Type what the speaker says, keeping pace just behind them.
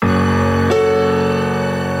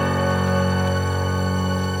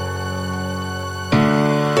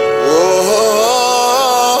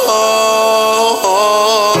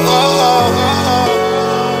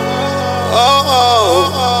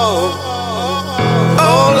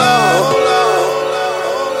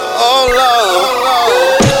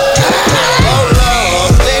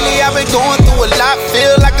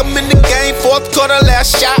score the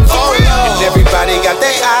last shot. Oh Lord. And everybody got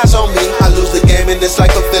their eyes on me. I lose the game and it's like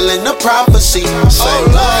I'm feeling a prophecy. Oh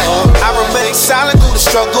Lord. I remain silent through the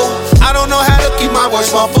struggle. I don't know how to keep my words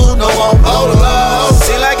from food no more. Oh Lord.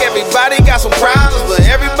 Seem like everybody got some problems, but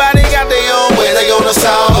everybody got their own way they gonna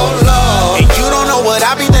solve. Oh Lord. And you don't know what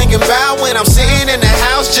I be thinking about when I'm sitting in the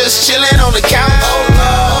house just chilling on the couch. Oh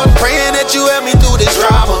Lord. Praying that you help me through this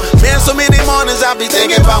drama. Man, so many mornings I be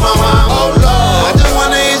thinking about my mom. Oh Lord. I just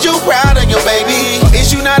wonder, is you proud of your baby?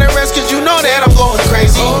 Is you not at rest cause you know that I'm going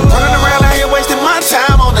crazy? Oh running around out here wasting my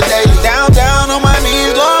time on the daily. Down on my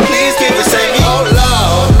knees, Lord, please can you save me? Oh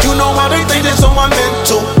Lord. You know all the things that's on my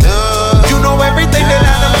mental. You know everything that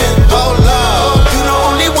I done been through. Oh Lord. You the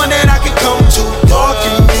only one that I can come to. Lord,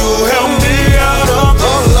 can you help me out of this?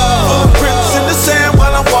 Oh Lord. Footprints in the sand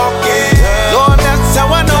while I'm walking. Lord, that's how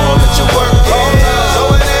I know that you're working. So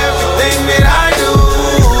in everything that I do,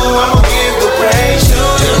 I'ma give the praise to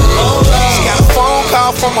you. Just got a phone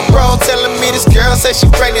call from my bro telling me this girl say she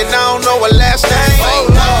pregnant. I don't know her last name.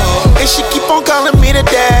 And she keep on calling me the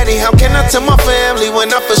daddy. How can I tell my family when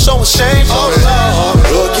I feel so ashamed? Oh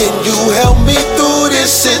Lord, can you help me through this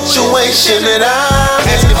situation that I'm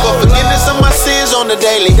asking for forgiveness of my sins on the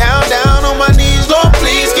daily? Down on my knees, Lord,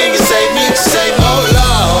 please can you save me?